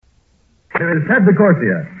Here is Ted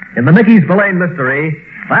DeCorsia in the Mickey Spillane mystery,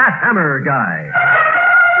 That Hammer Guy.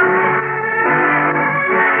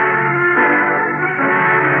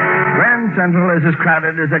 Grand Central is as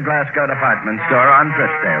crowded as a Glasgow department store on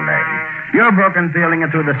Trisdale Day. You're broken feeling it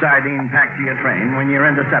through the sardine packed to your train when you're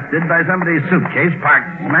intercepted by somebody's suitcase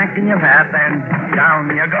parked smack in your path, and down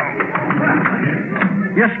you go.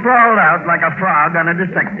 You're sprawled out like a frog on a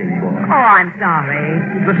detective board. Oh, I'm sorry.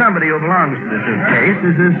 For somebody who belongs to the suitcase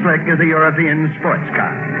is as slick as a European sports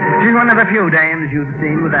car. She's one of the few dames you've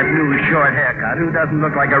seen with that new short haircut who doesn't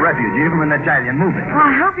look like a refugee from an Italian movie. Well,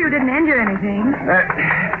 I hope you didn't injure anything.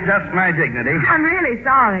 Just my dignity. I'm really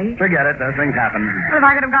sorry. Forget it. Those things happen. Well, if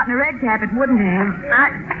I could have gotten a red cap, it wouldn't have.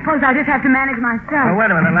 I suppose I just have to manage myself. Oh,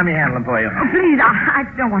 wait a minute. Let me handle them for you. Oh, please, I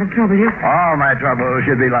don't want to trouble you. All my trouble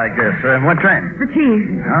should be like this. What train? The chief.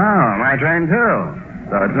 Oh, my train, too.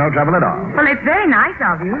 So it's no trouble at all. Well, it's very nice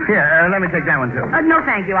of you. Here, let me take that one, too. No,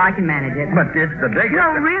 thank you. I can manage it. But it's the biggest.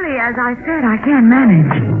 No, really, as I said, I can manage.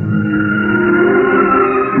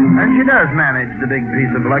 And she does manage the big piece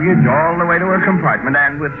of luggage all the way to her compartment,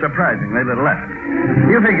 and with surprisingly little effort.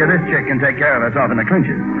 You figure this chick can take care of herself in the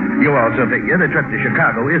clinches. You also figure the trip to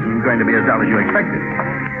Chicago isn't going to be as dull as you expected.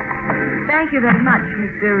 Thank you very much,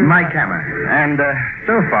 Mr. Mike Hammer. And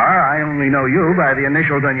so far, I only know you by the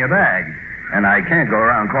initials on your bag. And I can't go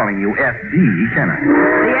around calling you F.D., can I?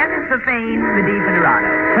 The F is for Fane, the D for Dorado.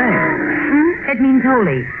 Fane? It means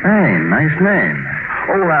holy. Fane, nice name.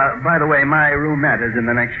 Oh, by the way, my roomette is in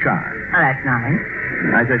the next car. Oh, that's nice.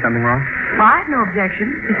 Did I say something wrong? Well, I have no objection.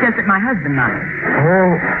 It's just that my husband might. Oh,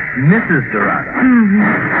 Mrs. Dorado.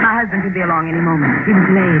 Mm-hmm. My husband could be along any moment. He was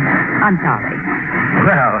late. I'm sorry.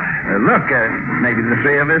 Well, look, maybe the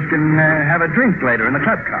three of us can have a drink later in the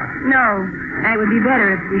club car. No. It would be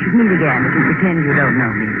better if we should meet again, if you pretend you don't know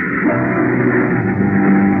me.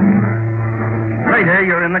 Later,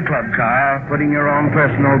 you're in the club car, putting your own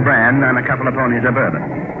personal brand on a couple of ponies of bourbon.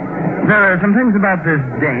 There are some things about this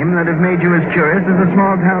dame that have made you as curious as a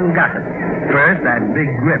small-town gossip. First, that big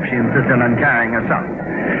grip she insisted on carrying herself.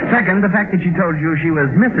 Second, the fact that she told you she was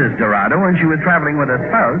Mrs. Dorado when she was traveling with her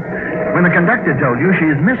spouse, when the conductor told you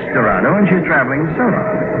she's Miss Dorado and she's traveling solo.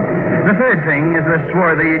 The third thing is the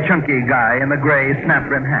swarthy, chunky guy in the gray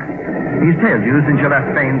snap-brim hat. He's tailed you since you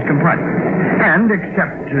left Fane's compartment. And,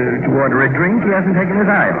 except to order a drink, he hasn't taken his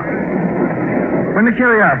eye off. When the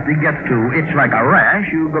curiosity gets to itch like a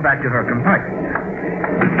rash, you go back to her compartment.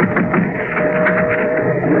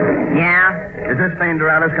 Yeah? Is this Fane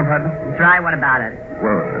Dorado's compartment? That's right. What about it?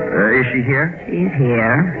 Well, is she here? She's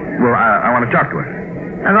here. Well, I want to talk to her.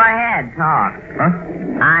 Well, go ahead. Talk. Huh?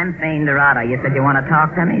 I'm Fane Dorado. You said you want to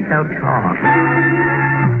talk to me, so talk.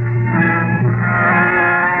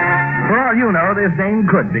 For all you know, this dame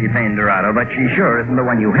could be Fane Dorado, but she sure isn't the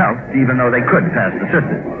one you helped, even though they could pass the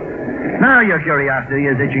sisters. Now your curiosity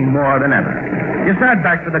is itching more than ever. You start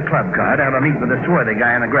back for the club car to have a meet with the swarthy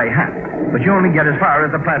guy in the gray hat, but you only get as far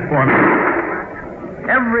as the platform.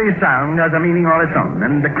 Every sound has a meaning all its own,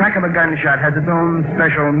 and the crack of a gunshot has its own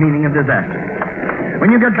special meaning of disaster.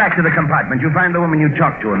 When you get back to the compartment, you find the woman you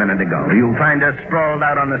talked to a minute ago. You find her sprawled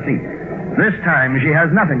out on the seat. This time, she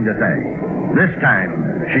has nothing to say. This time,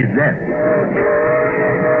 she's dead.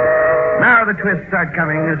 Now the twists start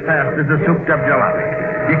coming as fast as a souped-up jalopy.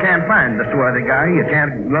 You can't find the swarthy guy. You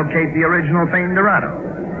can't locate the original Fane Dorado.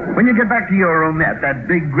 When you get back to your roomette, that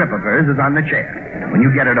big grip of hers is on the chair. When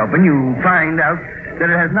you get it open, you find out that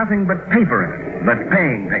it has nothing but paper in it, but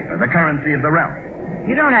paying paper, the currency of the realm.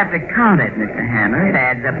 You don't have to count it, Mr. Hammer. It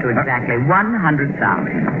adds up to exactly 100,000.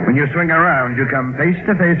 When you swing around, you come face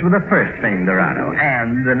to face with the first Fane Dorado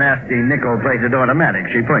and the nasty nickel-plated automatic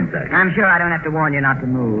she points at. I'm sure I don't have to warn you not to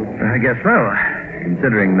move. I guess so,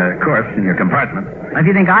 considering the corpse in your compartment. If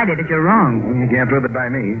you think I did it, you're wrong. You can't prove it by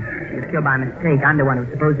me. She was killed by mistake. I'm the one who's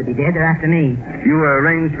supposed to be dead. They're after me. You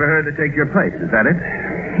arranged for her to take your place, is that it?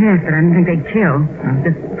 Yes, but I didn't think they'd kill. I was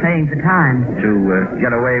just playing for time. To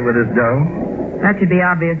get away with his dough? That should be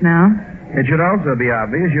obvious now. It should also be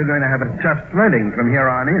obvious you're going to have a tough sledding from here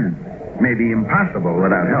on in. Maybe impossible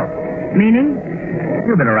without help. Meaning?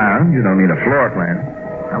 You've been around. You don't need a floor plan.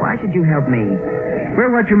 Now, why should you help me? We're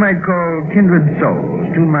what you might call kindred souls.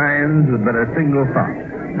 Two minds with but a single thought.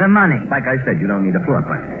 The money. Like I said, you don't need a floor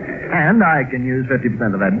plan. And I can use 50%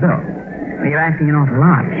 of that dough. Well, you're asking an awful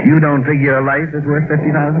lot. You don't figure your life is worth $50,000?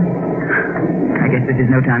 I guess this is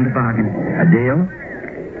no time to bargain. A deal?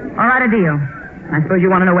 All right, a deal. I suppose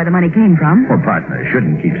you want to know where the money came from? Well, partners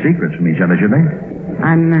shouldn't keep secrets from each other, should they?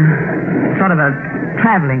 I'm sort of a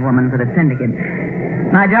traveling woman for the syndicate.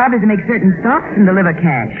 My job is to make certain stops and deliver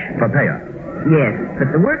cash. For payoff? Yes,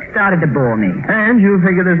 but the work started to bore me. And you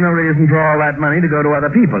figure there's no reason for all that money to go to other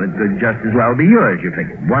people. It could just as well be yours, you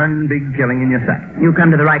figure. One big killing in your sight. You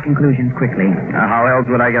come to the right conclusions quickly. How else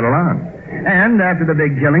would I get along? And after the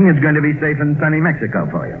big killing, it's going to be safe in sunny Mexico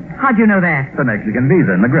for you. How'd you know that? The Mexican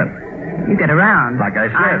visa in the grip. You get around. Like I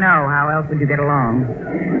I said. know. How else would you get along?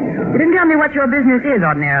 You didn't tell me what your business is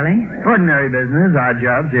ordinarily. Ordinary business, odd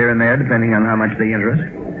jobs here and there, depending on how much they interest.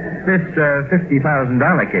 This $50,000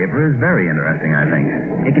 caper is very interesting, I think.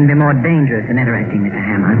 It can be more dangerous than interesting, Mr.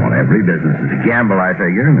 Hammer. Well, every business is a gamble, I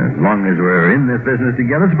figure. And as long as we're in this business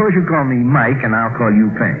together, suppose you call me Mike and I'll call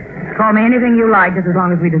you Payne. Call me anything you like, just as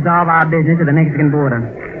long as we dissolve our business at the Mexican border.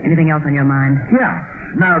 Anything else on your mind? Yeah.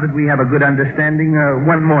 Now that we have a good understanding,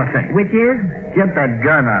 one more thing. Which is? Get that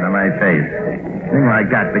gun out of my face. A thing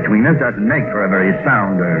like that between us doesn't make for a very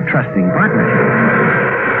sound or trusting partnership.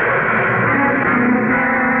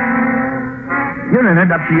 You're in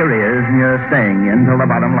it up to your ears, and you're staying in till the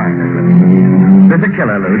bottom line is released. There's a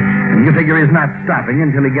killer loose, and you figure he's not stopping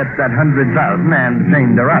until he gets that 100,000 and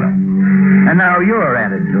Shane Dorado. And now you're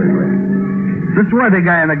added to his list. The swarthy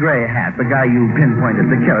guy in the gray hat, the guy you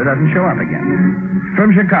pinpointed the killer, doesn't show up again.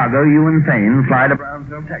 From Chicago, you and Fane fly to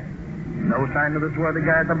Brownsville, Texas. No sign of the swarthy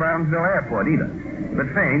guy at the Brownsville airport either. But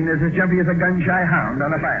Fane is as jumpy as a gun-shy hound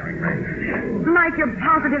on a firing range. Mike, you're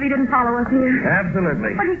positive he didn't follow us here?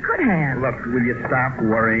 Absolutely. But he could have. Look, will you stop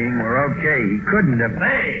worrying? We're okay. He couldn't have.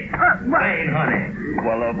 Hey! What? Fane, honey.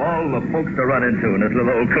 Well, of all the folks to run into in this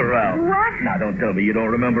little old corral. What? Now, don't tell me you don't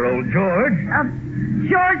remember old George.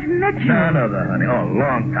 George Mitchell. None other, honey. Oh,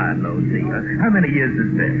 long time no see. Huh? How many years has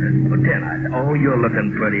it been? Oh, 10, I said. Oh, you're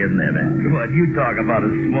looking prettier than ever. What, you talk about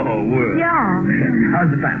a small world. Yeah. How's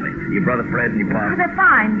the family? Your brother Fred and your pa? They're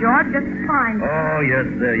fine, George. Just fine. Oh, yes,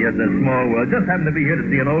 sir. Yes, a small world. Just happened to be here to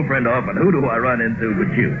see an old friend off, and who do I run into but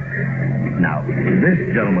you? Now, this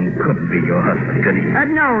gentleman couldn't be your husband, could he?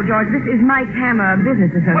 No, George. This is Mike Hammer, a business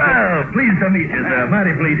associate. Well, pleased to meet you, sir.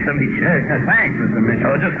 Mighty pleased to meet you. Thanks, Mr. Mitchell.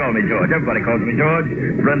 Oh, just call me George. Everybody calls me George.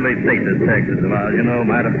 Friendly state, this Texas of ours, you know.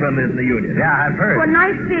 Mighty friendly in the Union. Yeah, I've heard. Well,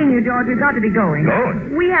 nice seeing you, George. We've got to be going.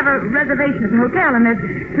 Going? We have a reservation at the hotel, and there's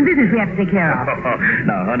some business we have to take care of.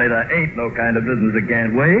 Now, honey, there ain't no kind of business that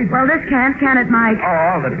can't wait. Well, this can't, can it, Mike?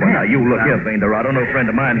 All the Well, now, you look here, Fane Dorado. No friend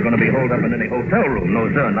of mine's going to be holed up in any hotel room. No,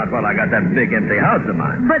 sir. Not while I got that big empty house of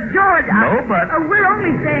mine. But, George, No, but- we're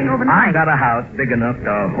only staying I overnight. got a house big enough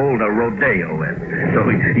to hold a rodeo in. So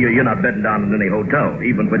you're not bedding down in any hotel,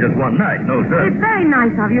 even for just one night. No, sir. It's very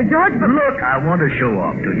nice of you, George, but... Look, I want to show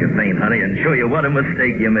off to you, Fane, honey, and show you what a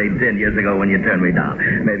mistake you made 10 years ago when you turned me down.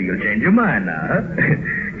 Maybe you'll change your mind now, huh?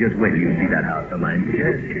 Just wait till you see that house of mine.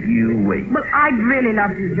 Just you wait. Well, I'd really love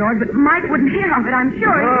to, George, but Mike wouldn't hear of it, I'm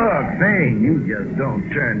sure. Look, Fane, you just don't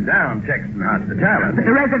turn down Texan hospitality. But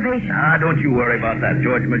the reservation... Ah, don't you worry about that.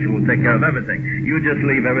 George Mitchell will take care of everything. You just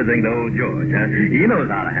leave everything to old George, huh? He knows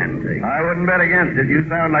how to handle things. I wouldn't bet against it. You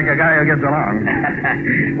sound like a guy who gets along.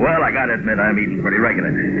 Well, I gotta admit, I'm eating pretty regular.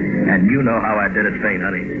 And you know how I did it, Fane,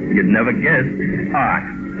 honey. You'd never guess. Art.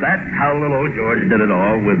 That's how little old George did it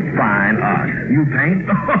all, with fine art. You paint?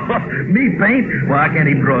 Me paint? Well, I can't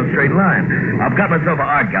even draw a straight line. I've got myself an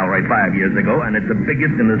art gallery 5 years ago, and it's the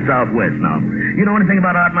biggest in the Southwest now. You know anything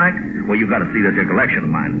about art, Mike? Well, you got to see this here collection of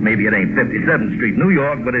mine. Maybe it ain't 57th Street, New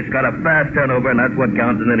York, but it's got a fast turnover, and that's what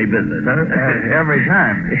counts in any business, huh? Every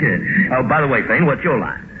time. Oh, by the way, Fane, what's your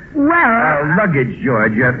line? Well... Luggage,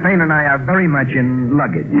 George. Fane and I are very much in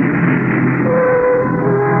luggage.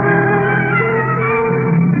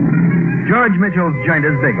 George Mitchell's joint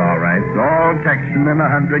is big, all right. All Texan and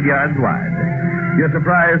 100 yards wide. You're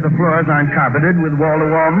surprised the floors aren't carpeted with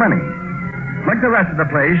wall-to-wall money. Like the rest of the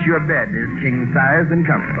place, your bed is king-sized and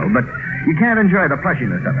comfortable, but you can't enjoy the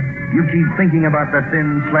plushiness of it. You keep thinking about the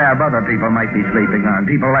thin slab other people might be sleeping on.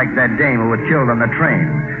 People like that dame who was killed on the train.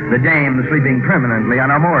 The dame sleeping permanently on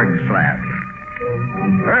a morgue slab.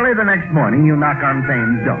 Early the next morning, you knock on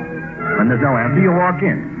Fane's door. When there's no answer, you walk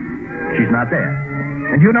in. She's not there.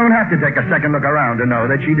 And you don't have to take a second look around to know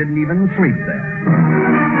that she didn't even sleep there.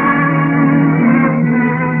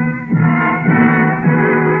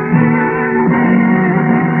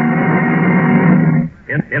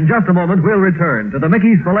 In just a moment, we'll return to the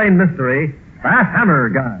Mickey Spillane mystery, That Hammer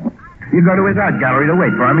Guy. You go to his art gallery to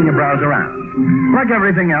wait for him and you browse around. Like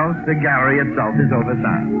everything else, the gallery itself is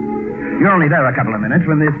oversized. You're only there a couple of minutes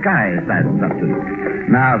when this guy sidles up to you.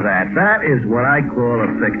 Now that is what I call a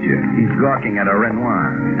picture. He's gawking at a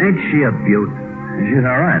Renoir. Ain't she a beaut? She's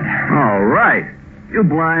all right. All right. You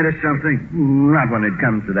blind or something? Not when it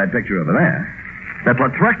comes to that picture over there. That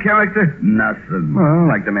Lautrec character? Nothing. Well,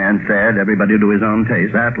 like the man said, everybody to his own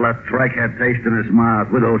taste. That Lautrec had taste in his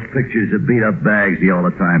mouth with those pictures of beat-up bags he all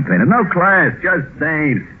the time painted. No class, just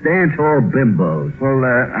dames. Dance-hall bimbos. Well,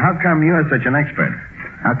 how come you're such an expert?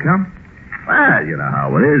 How come? Well, you know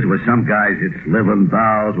how it is. With some guys, it's living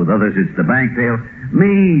dolls. With others, it's the bank tale.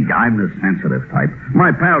 Me, I'm the sensitive type.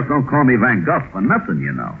 My pals don't call me Van Gogh for nothing,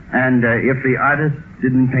 you know. And if the artists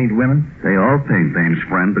didn't paint women? They all paint dames,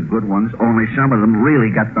 friend, the good ones. Only some of them really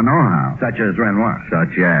got the know-how. Such as Renoir.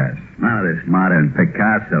 Such as. None of this modern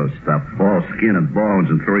Picasso stuff. All skin and bones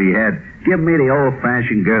and three heads. Give me the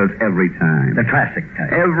old-fashioned girls every time. The classic type.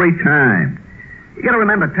 Every time. You gotta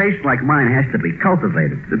remember, taste like mine has to be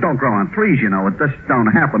cultivated. It don't grow on trees, you know. It just don't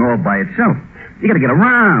happen all by itself. You gotta get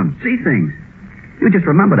around, see things. You just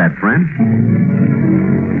remember that, friend.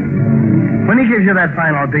 When he gives you that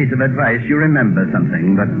final piece of advice, you remember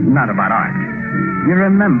something, but not about art. You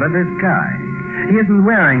remember this guy. He isn't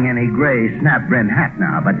wearing any gray snap-brim hat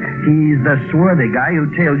now, but he's the swarthy guy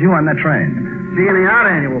who tails you on the train. See any art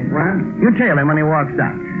annual, friend? You tail him when he walks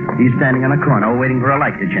out. He's standing in a corner waiting for a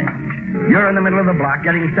light to change. You're in the middle of the block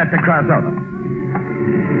getting set to cross over.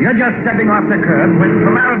 You're just stepping off the curb when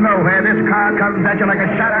from out of nowhere this car comes at you like a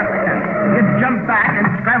shot out of a cannon. You jump back and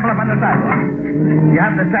scramble up on the sidewalk. You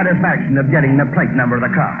have the satisfaction of getting the plate number of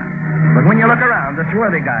the car. But when you look around, the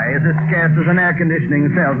swarthy guy is as scarce as an air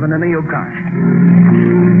conditioning salesman in a Yukon.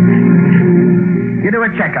 You do a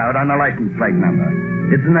checkout on the license plate number.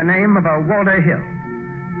 It's in the name of a Walter Hill.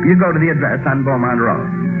 You go to the address on Beaumont Road.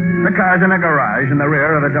 The car's in a garage in the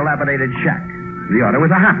rear of a dilapidated shack. The order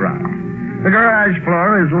was a hot rod. The garage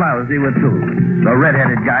floor is lousy with tools. The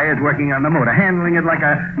red-headed guy is working on the motor, handling it like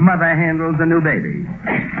a mother handles a new baby.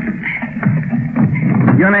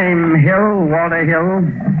 Your name, Hill? Walter Hill?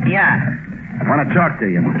 Yeah. I want to talk to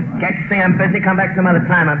you. Can't you see I'm busy? Come back some other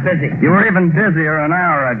time. I'm busy. You were even busier an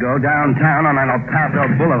hour ago downtown on El Paso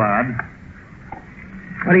Boulevard.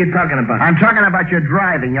 What are you talking about? I'm talking about your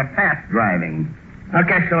driving, your fast driving.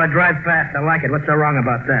 Okay, so I drive fast. I like it. What's so wrong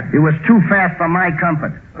about that? It was too fast for my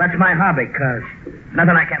comfort. That's my hobby, cuz.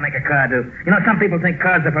 Nothing I can't make a car do. You know, some people think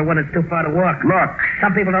cars are for when it's too far to walk. Look.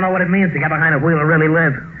 Some people don't know what it means to get behind a wheel and really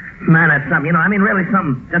live. Man, that's something. You know, I mean, really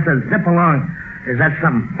something. Just to zip along. Is that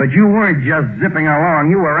something? But you weren't just zipping along.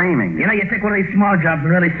 You were aiming. You know, you take one of these small jobs and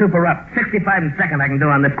really super up. 65 and second I can do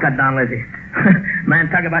on this cut down, Lizzie. Man,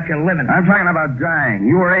 talk about your living. I'm talking about dying.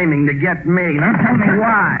 You were aiming to get me. Now tell me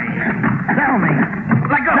why. Tell me.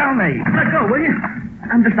 Let go. Tell me. Let go, will you?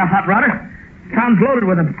 I'm just a hot rodder. Town's loaded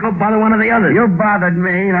with them. Go bother one of the others. You bothered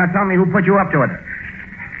me. Now tell me who put you up to it.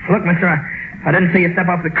 Look, mister, I didn't see you step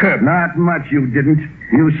off the curb. Not much you didn't.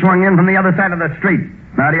 You swung in from the other side of the street.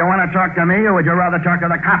 Now, do you want to talk to me, or would you rather talk to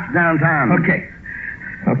the cops downtown? Okay.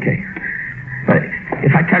 But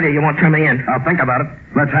if I tell you, you won't turn me in. I'll think about it.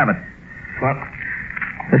 Let's have it. Well,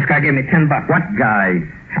 this guy gave me $10. What guy?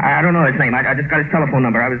 I don't know his name. I just got his telephone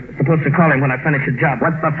number. I was supposed to call him when I finished the job.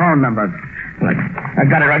 What's the phone number? Look, I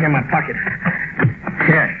got it right in my pocket.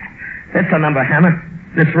 Here. That's the number, Hammer.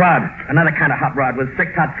 This rod, another kind of hot rod with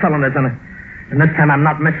 6 hot cylinders in it. And this time I'm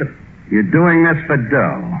not missing. You're doing this for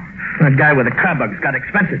dough. That guy with the car bug's got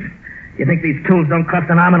expenses. You think these tools don't cost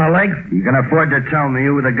an arm and a leg? You can afford to tell me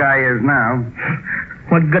who the guy is now.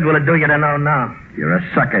 What good will it do you to know now? You're a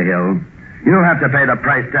sucker, Hill. You'll have to pay the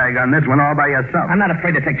price tag on this one all by yourself. I'm not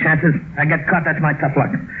afraid to take chances. I get caught, that's my tough luck.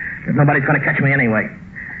 Because nobody's going to catch me anyway.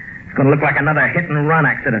 It's going to look like another hit-and-run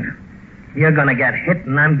accident. You're going to get hit,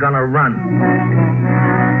 and I'm going to run.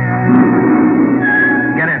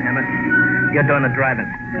 Get in, Hammer. You're doing the driving.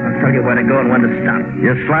 I'll tell you where to go and when to stop.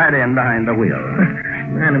 You slide in behind the wheel.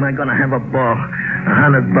 Man, am I going to have a ball.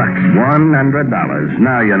 $100. $100.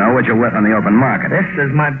 Now you know what you're worth on the open market. This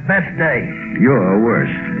is my best day. You're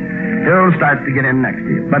worse. Hill starts to get in next to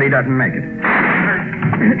you, but he doesn't make it.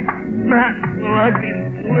 Not lucky.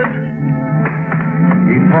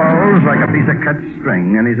 He falls like a piece of cut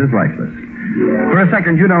string, and he's as lifeless. For a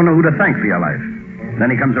second, you don't know who to thank for your life. Then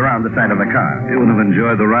he comes around the side of the car. You wouldn't have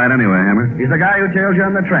enjoyed the ride anyway, Hammer. He's the guy who tails you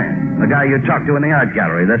on the train. The guy you talked to in the art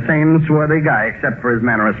gallery. The same swarthy guy, except for his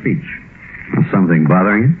manner of speech. Something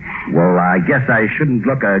bothering you? Well, I guess I shouldn't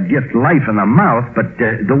look a gift life in the mouth, but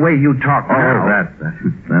the way you talk now...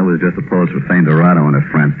 That was just a pose for Fame Dorado and her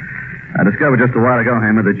friends. I discovered just a while ago,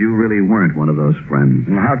 Hammer, that you really weren't one of those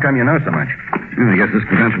friends. Well, how come you know so much? I guess this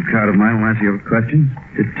credential card of mine will answer your question.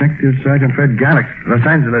 Detective Sergeant Fred Gallix, Los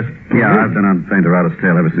Angeles. Yeah, I've been on Fame Dorado's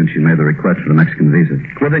tail ever since she made the request for the Mexican visa.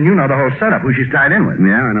 Well, then you know the whole setup, who she's tied in with.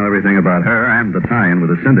 Yeah, I know everything about her and the tie-in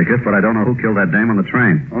with the syndicate, but I don't know who killed that dame on the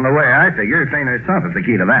train. Well, the way I figure, Fane herself is the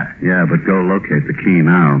key to that. Yeah, but go locate the key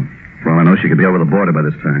now. For all I know, she could be over the border by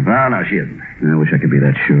this time. No, she isn't. I wish I could be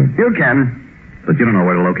that sure. You can. But you don't know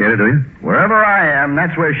where to locate her, do you? Wherever I am,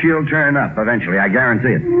 that's where she'll turn up eventually. I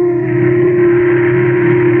guarantee it.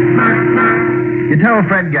 You tell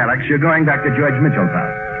Fred Gallix you're going back to George Mitchell's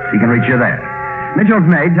house. He can reach you there. Mitchell's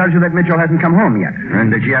maid tells you that Mitchell hasn't come home yet,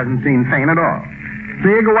 and that she hasn't seen Fane at all. So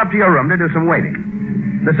you go up to your room to do some waiting.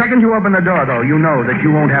 The second you open the door, though, you know that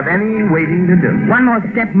you won't have any waiting to do. One more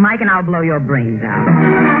step, Mike, and I'll blow your brains out.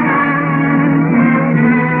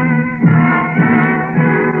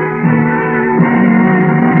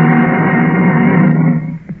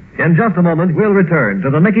 In just a moment, we'll return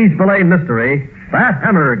to the Mickey Spillane mystery, That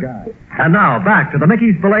Hammer Guy. And now, back to the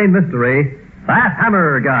Mickey Spillane mystery, That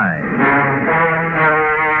Hammer Guy.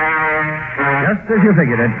 Just as you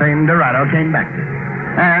figured it, Fane Dorado came back to you.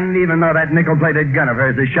 And even though that nickel-plated gun of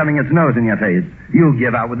hers is shoving its nose in your face, you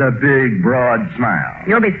give out with a big, broad smile.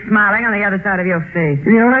 You'll be smiling on the other side of your face.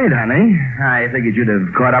 You're right, honey. I figured you'd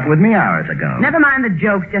have caught up with me hours ago. Never mind the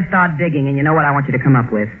jokes, just start digging, and you know what I want you to come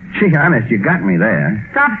up with. Gee, honest, you got me there.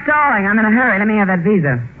 Stop stalling. I'm in a hurry. Let me have that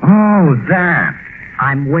visa. Oh, that.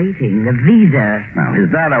 I'm waiting. The visa. Now,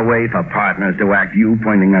 is that a way for partners to act, you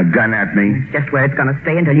pointing a gun at me? It's just where it's going to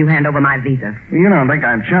stay until you hand over my visa. You don't think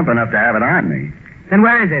I'm chump enough to have it on me? Then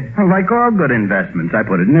where is it? Well, like all good investments, I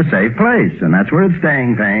put it in a safe place, and that's where it's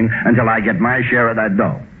staying, Fane, until I get my share of that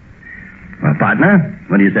dough. Well, partner,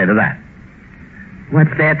 what do you say to that?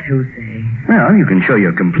 What's there to say? Well, you can show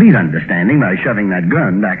your complete understanding by shoving that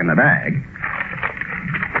gun back in the bag.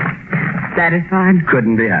 Satisfied?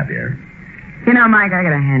 Couldn't be happier. You know, Mike, I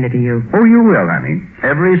gotta hand it to you. Oh, you will, honey.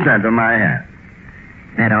 Every cent of my hat.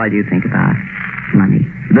 That all you think about? Money.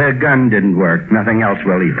 The gun didn't work. Nothing else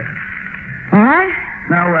will either. All right.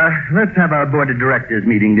 Now, let's have our board of directors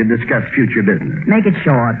meeting to discuss future business. Make it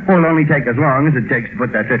short. Well, it'll only take as long as it takes to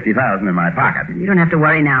put that $50,000 in my pocket. You don't have to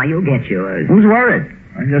worry now. You'll get yours. Who's worried?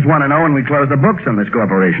 I just want to know when we close the books on this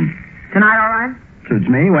corporation. Tonight, all right? Suits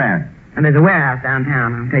me. Where? And there's a warehouse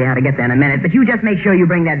downtown. I'll tell you how to get there in a minute. But you just make sure you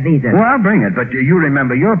bring that visa. Well, I'll bring it, but you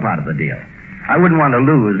remember your part of the deal. I wouldn't want to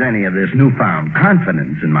lose any of this newfound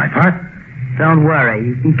confidence in my part. Don't worry.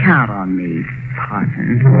 You can count on me,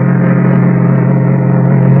 partner.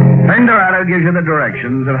 Fane Dorado gives you the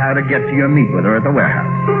directions of how to get to your meet with her at the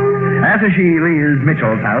warehouse. After she leaves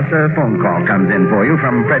Mitchell's house, a phone call comes in for you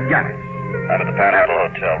from Fred Gallix. I'm at the Panhandle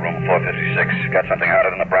Hotel, room 456. Got something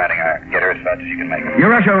hotter than a branding iron. Get her as fast as you can make it.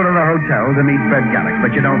 You rush over to the hotel to meet Fred Gallix,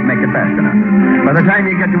 but you don't make it fast enough. By the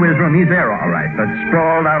time you get to his room, he's there all right, but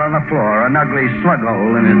sprawled out on the floor, an ugly slug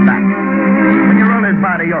hole in his back. When you roll his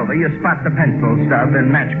body over, you spot the pencil stub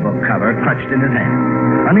and matchbook cover clutched in his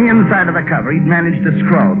hand. On the inside of the cover, he'd managed to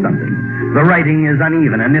scrawl something. The writing is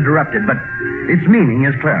uneven and interrupted, but its meaning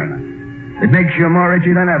is clear enough. It makes you more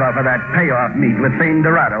itchy than ever for that payoff meet with Fane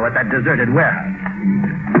Dorado at that deserted warehouse.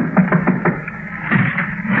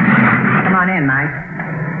 Come on in, Mike.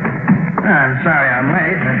 I'm sorry I'm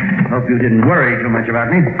late. I hope you didn't worry too much about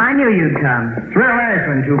me. I knew you'd come. It's real nice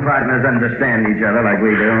when two partners understand each other like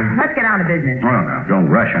we do. Let's get on to business. Well, now, don't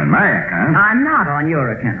rush on my account. I'm not on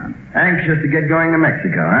your account. Anxious to get going to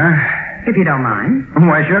Mexico, huh? If you don't mind.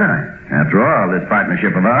 Why should I? After all, this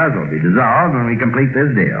partnership of ours will be dissolved when we complete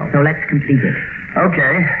this deal. So let's complete it.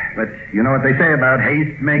 Okay, but you know what they say about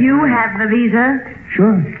haste makes... You have the visa?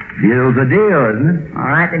 Sure. Deal's a deal, isn't it?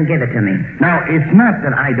 All right, then give it to me. Now, it's not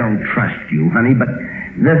that I don't trust you, honey, but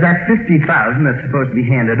there's that $50,000 that's supposed to be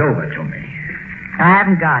handed over to me. I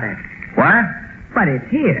haven't got it. What? But it's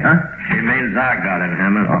here. Huh? She means I got it,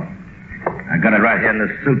 Hammer. Oh. I got it right here in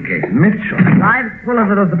this suitcase. Mitchell. Life's full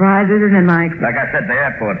of little surprises, isn't it, Mike? Like I said, the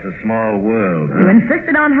airport's a small world. You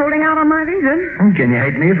insisted on holding out on my visa. Can you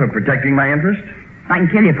hate me for protecting my interest? I can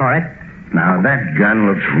kill you for it. Now, that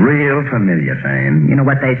gun looks real familiar, Fane. You know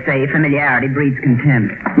what they say, familiarity breeds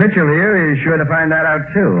contempt. Mitchell here is sure to find that out,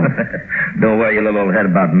 too. Don't worry your little old head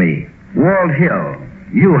about me. Walt Hill,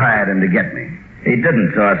 you hired him to get me. He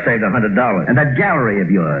didn't, so I saved $100. And that gallery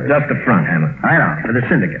of yours. Just the front, Hammer. I know, for the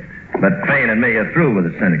syndicate. But Fane and me are through with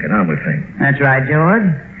the syndicate, aren't we, Fane? That's right, George.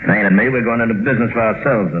 Fane and me, we're going into business for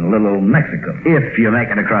ourselves in little old Mexico. If you make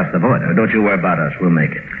it across the border. Don't you worry about us. We'll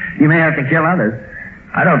make it. You may have to kill others.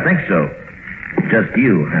 I don't think so. Just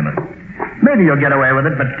you, Hammer. Maybe you'll get away with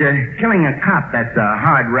it, but killing a cop, that's a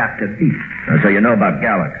hard rap to beat. So you know about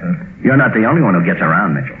Gallix, huh? You're not the only one who gets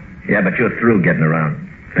around, Mitchell. Yeah, but you're through getting around.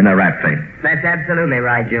 Isn't that right, Fane? That's absolutely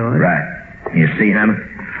right, George. Right. You see, Hammer?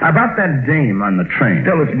 About that dame on the train.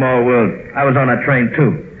 Still a small world. I was on that train,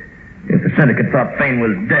 too. If the syndicate thought Fane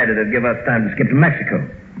was dead, it'd give us time to skip to Mexico.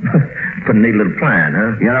 Pretty neat little plan,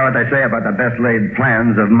 huh? You know what they say about the best laid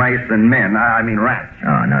plans of mice and men? I mean rats.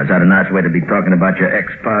 Oh, now, is that a nice way to be talking about your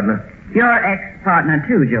ex-partner? Your ex-partner,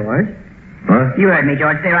 too, George. What? You heard me,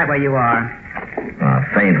 George. Stay right where you are. Oh,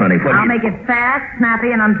 faint, honey. What I'll make it fast,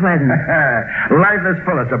 snappy, and unpleasant. Life is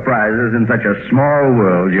full of surprises in such a small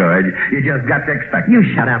world, George. You just got to expect You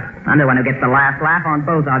shut up. I'm the one who gets the last laugh on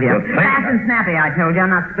both of you. Well, thank Fast you. and snappy, I told you. I'm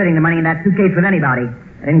not splitting the money in that suitcase with anybody.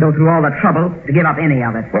 I didn't go through all the trouble to give up any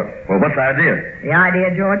of it. Well, what's the idea? The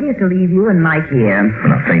idea, Georgie, is to leave you and Mike here.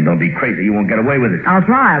 Well, now, Faint, don't be crazy. You won't get away with it. I'll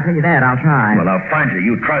try. I'll tell you that. I'll try. Well, I'll find you.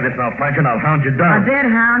 You try this and I'll find you and I'll hound you A down. dead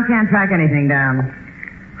hound can't track anything down.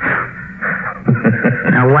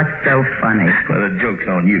 Now, what's so funny? Well, the joke's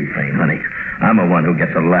on you, Faint, honey. I'm the one who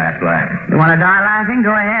gets the last laugh. You want to die laughing?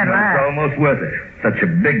 Go ahead, Well, it's laugh. almost worth it. Such a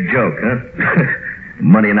big joke, huh?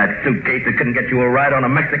 Money in that suitcase that couldn't get you a ride on a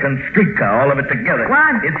Mexican streetcar, all of it together.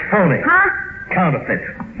 What? It's phony. Huh? Counterfeit.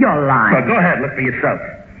 You're lying. Well, go ahead, look for yourself.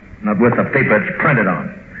 Not worth the paper it's printed on.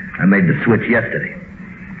 I made the switch yesterday.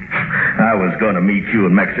 I was going to meet you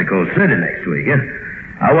in Mexico City next week. Huh?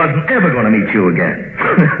 I wasn't ever going to meet you again.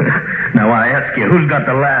 Now, I ask you, who's got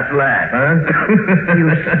the last laugh, huh?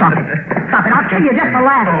 You stop it. Stop it. I'll kill you just for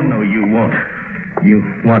laughing. Oh, no, you won't. You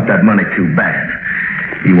want that money too bad.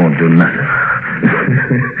 You won't do nothing.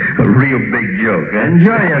 A real big joke, huh?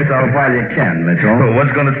 Enjoy yourself while you can, Mitchell. Well,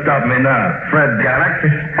 what's going to stop me now? Fred Gallic.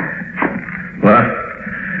 What?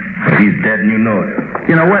 He's dead and you know it.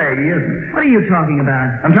 In a way, he isn't. What are you talking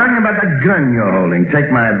about? I'm talking about that gun you're holding. Take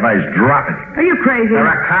my advice. Drop it. Are you crazy? There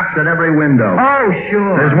are cops at every window. Oh,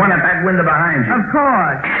 sure. There's one at that window behind you. Of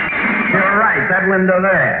course. You're right, that window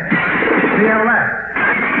there. To your left.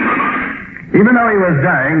 Even though he was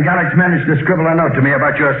dying, Gallic managed to scribble a note to me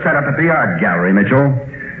about your setup at the art gallery, Mitchell.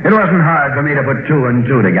 It wasn't hard for me to put two and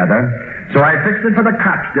two together. So I fixed it for the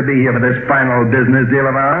cops to be here for this final business deal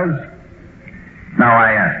of ours. Now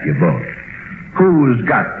I ask you both, who's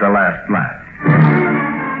got the last laugh?